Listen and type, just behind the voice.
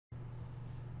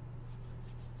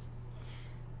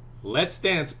Let's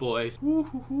dance, boys.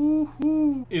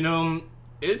 You know,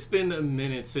 it's been a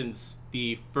minute since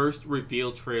the first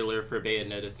reveal trailer for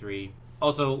Bayonetta 3.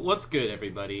 Also, what's good,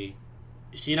 everybody?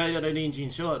 Your friendly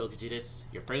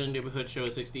neighborhood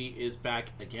Showa 60 is back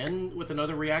again with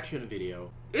another reaction video.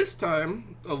 This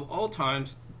time, of all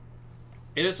times,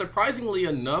 it is surprisingly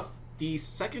enough the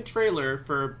second trailer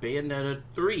for Bayonetta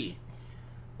 3.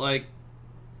 Like,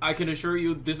 I can assure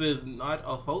you this is not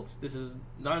a hoax. This is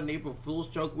not an April Fool's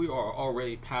joke. We are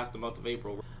already past the month of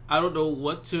April. I don't know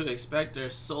what to expect.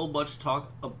 There's so much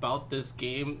talk about this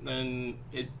game, and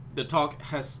the talk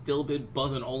has still been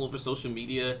buzzing all over social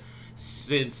media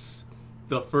since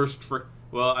the first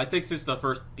since the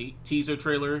first teaser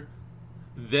trailer.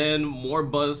 Then more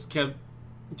buzz kept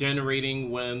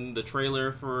generating when the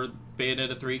trailer for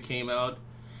Bayonetta 3 came out.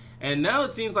 And now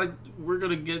it seems like we're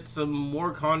gonna get some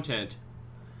more content.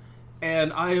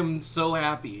 And I am so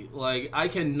happy. Like, I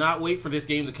cannot wait for this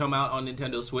game to come out on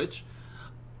Nintendo Switch.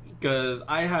 Because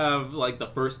I have, like, the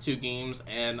first two games,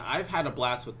 and I've had a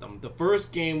blast with them. The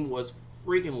first game was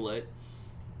freaking lit.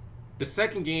 The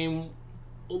second game,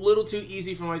 a little too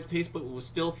easy for my taste, but it was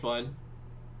still fun.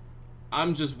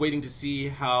 I'm just waiting to see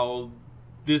how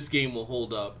this game will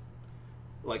hold up.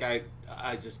 Like,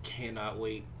 I just cannot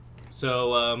wait.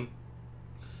 So,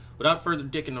 without further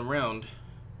dicking around,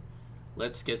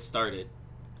 let's get started.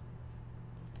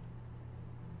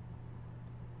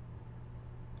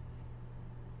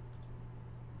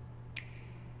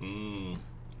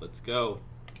 Let's go.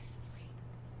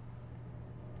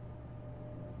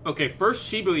 Okay, first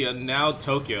Shibuya, now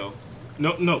Tokyo.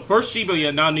 No, first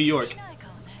Shibuya, now New York.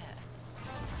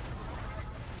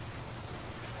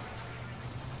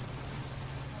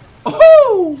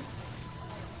 Oh!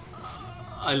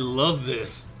 I love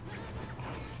this.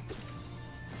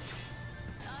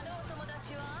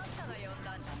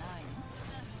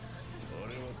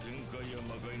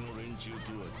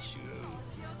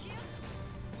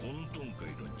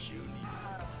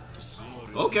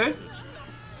 Okay.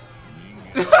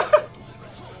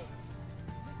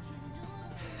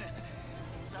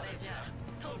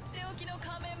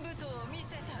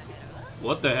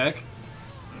 What the heck?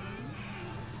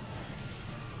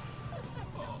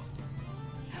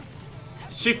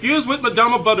 She fused with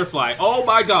Madama Butterfly. Oh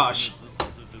my gosh.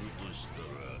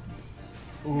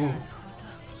 Ooh.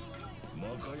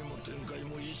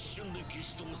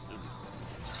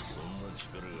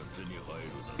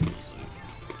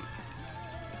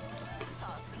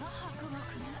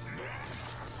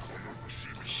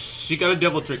 She got a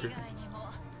devil trigger.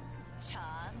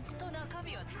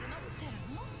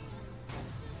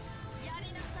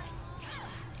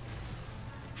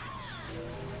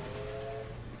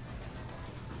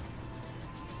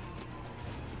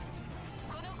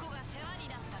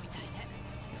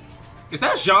 Is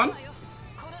that Jean?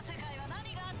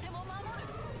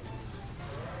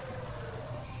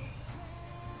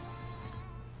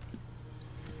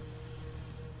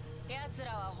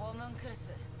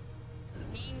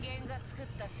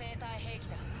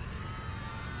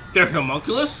 They're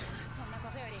homunculus?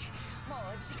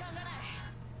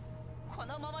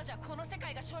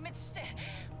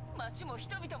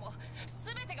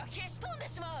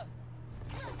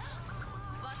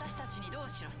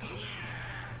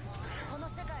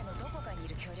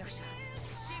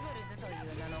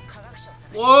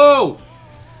 Whoa!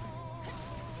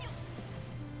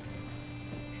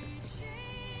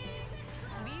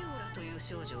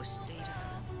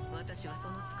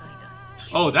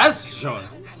 Oh, that's Jean.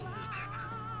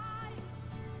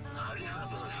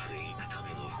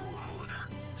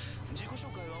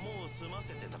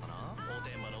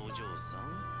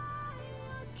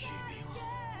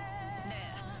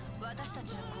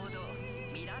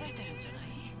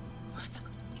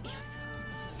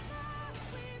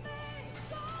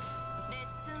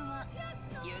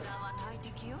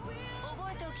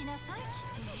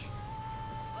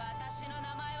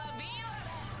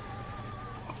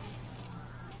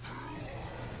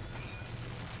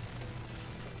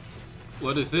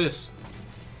 What is this?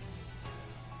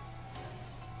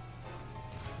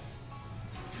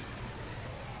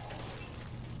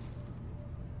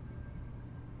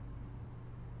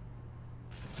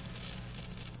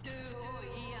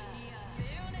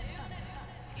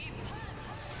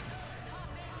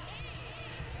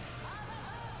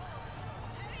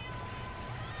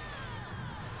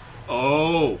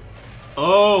 Oh.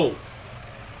 Oh.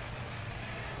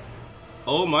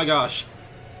 Oh my gosh.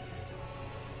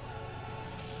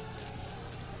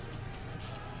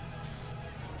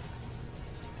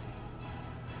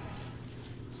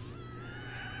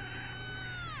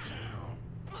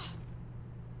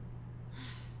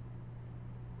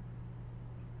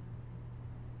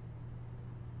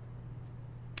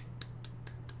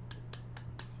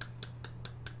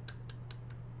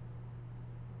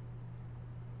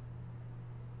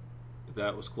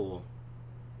 That was cool.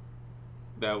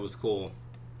 That was cool.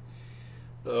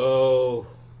 Oh.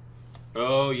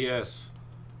 Oh, yes.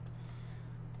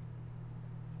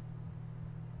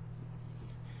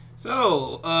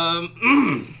 So,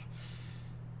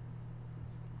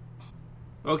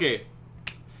 okay.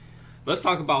 Let's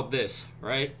talk about this,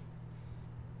 right?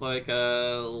 Like,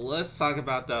 let's talk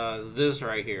about this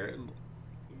right here.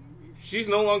 She's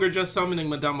no longer just summoning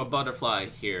Madama Butterfly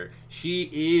here. She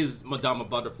is Madama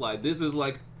Butterfly. This is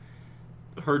like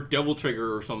her devil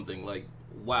trigger or something. Like,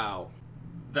 wow.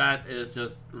 That is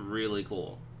just really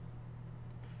cool.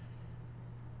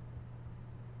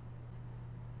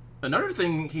 Another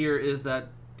thing here is that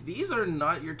these are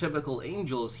not your typical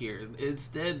angels here.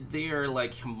 Instead, they are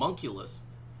like homunculus.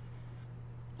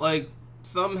 Like,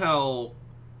 somehow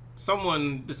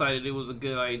someone decided it was a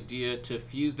good idea to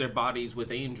fuse their bodies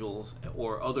with angels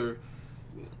or other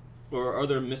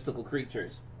mystical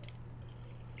creatures.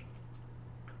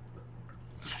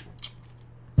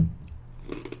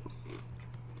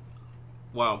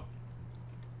 Wow.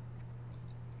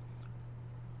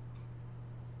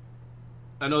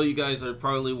 I know you guys are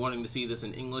probably wanting to see this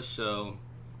in English, so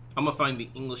I'm gonna find the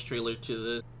English trailer to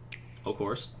this, of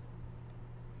course.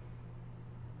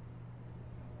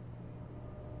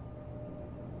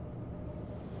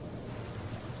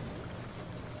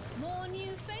 More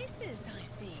new faces, I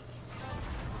see.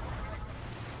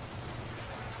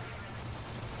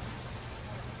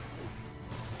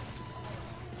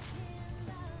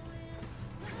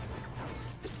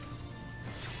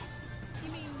 You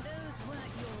mean those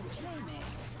weren't your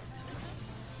playmates?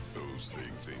 Those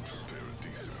things ain't from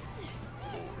Paradiso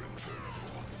or Inferno.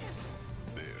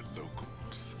 They're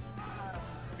locals.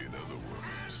 In other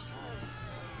words,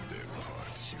 they're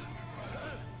part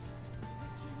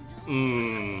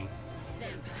human.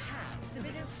 Then perhaps a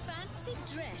bit of fancy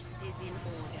dress is in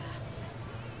order.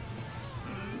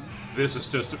 This is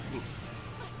just... If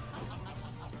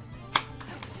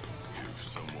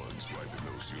someone's wiping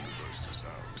those universes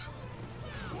out,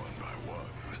 one by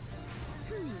one,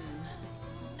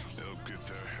 they'll get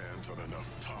their hands on enough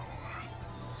power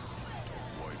to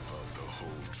wipe out the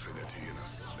whole Trinity in a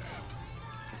snap.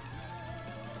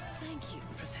 Thank you,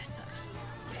 Professor.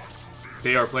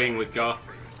 They are playing with God.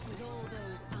 With all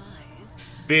those eyes,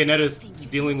 Bayonetta's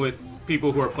dealing with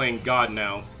people who are playing God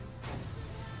now.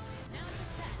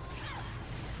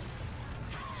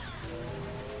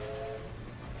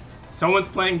 Someone's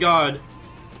playing God.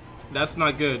 That's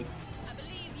not good. I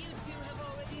believe you two have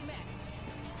already met.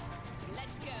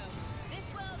 Let's go. This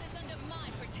world is under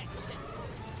my protection.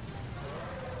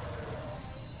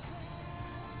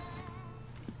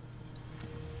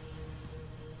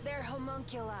 They're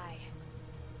homunculi.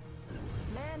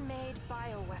 Man-made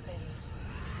bioweapons.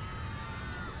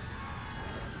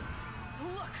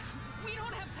 Look, we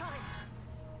don't have time.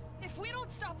 If we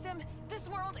don't stop them, this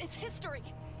world is history.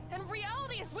 And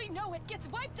reality as we know it gets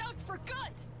wiped out for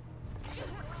good.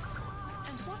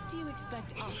 And what do you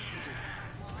expect us to do?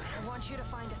 I want you to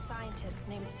find a scientist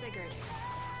named Sigurd.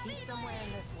 He's somewhere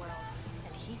in this world,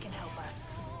 and he can help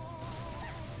us.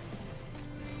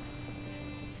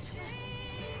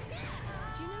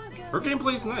 Do you know a girl? Her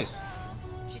gameplay's nice.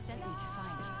 She sent me to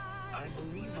find you. I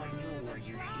believe I know why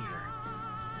you're here.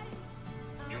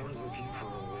 You're looking for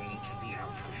a way to the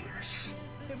Alphaverse.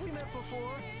 Have we met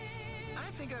before? I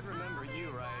think I'd remember you,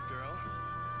 Riot Girl.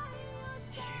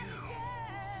 You?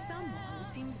 Someone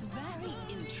seems very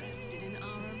interested in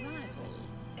our arrival.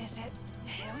 Is it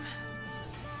him?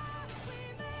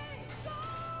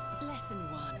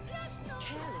 Lesson 1.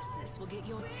 Carelessness will get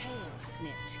your tail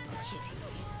snipped, kitty.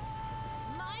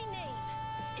 My name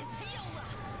is Viola.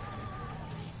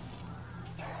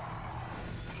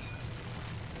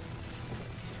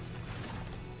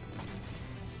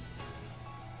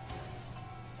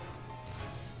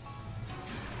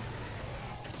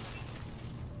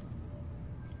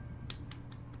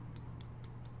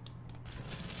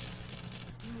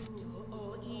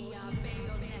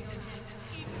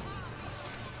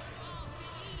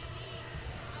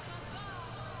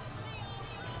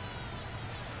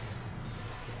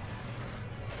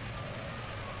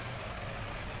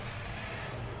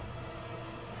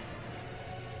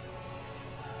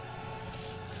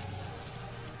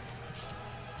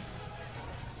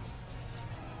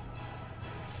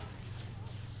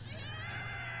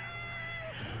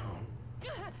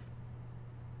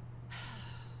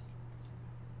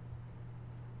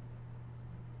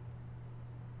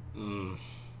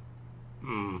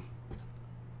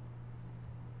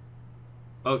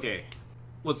 Okay.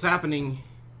 What's happening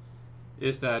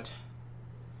is that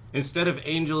instead of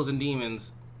angels and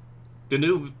demons, the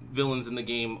new villains in the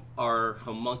game are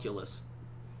homunculus.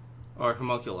 or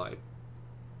homunculi.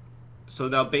 So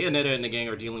now Bayonetta and the gang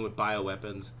are dealing with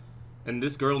bioweapons, and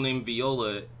this girl named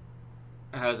Viola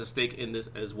has a stake in this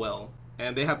as well.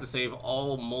 And they have to save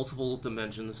all multiple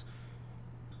dimensions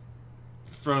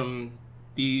from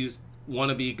these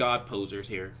wannabe god posers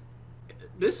here.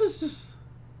 This is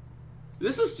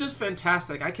just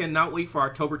fantastic. I cannot wait for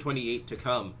October 28th to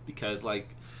come, because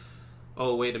like,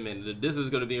 oh wait a minute, this is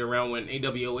going to be around when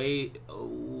AWA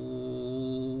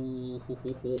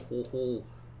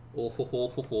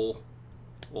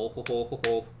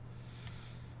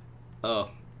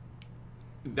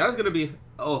that's gonna be,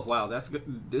 oh wow, that's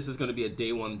good. This is gonna be a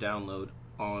day one download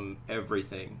on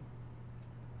everything.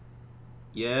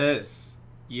 Yes,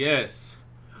 yes.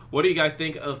 What do you guys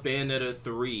think of Bayonetta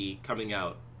 3 coming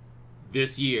out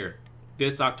this year,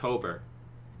 this October,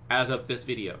 as of this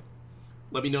video?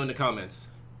 Let me know in the comments.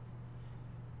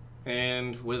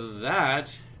 And with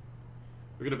that,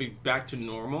 we're gonna be back to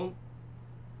normal.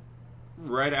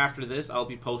 Right after this, I'll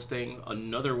be posting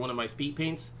another one of my speed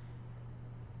paints.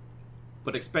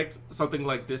 But expect something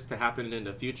like this to happen in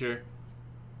the future.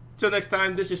 Till next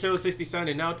time, this is Showa60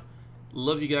 signing out.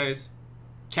 Love you guys.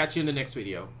 Catch you in the next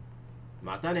video.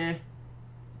 Mata ne!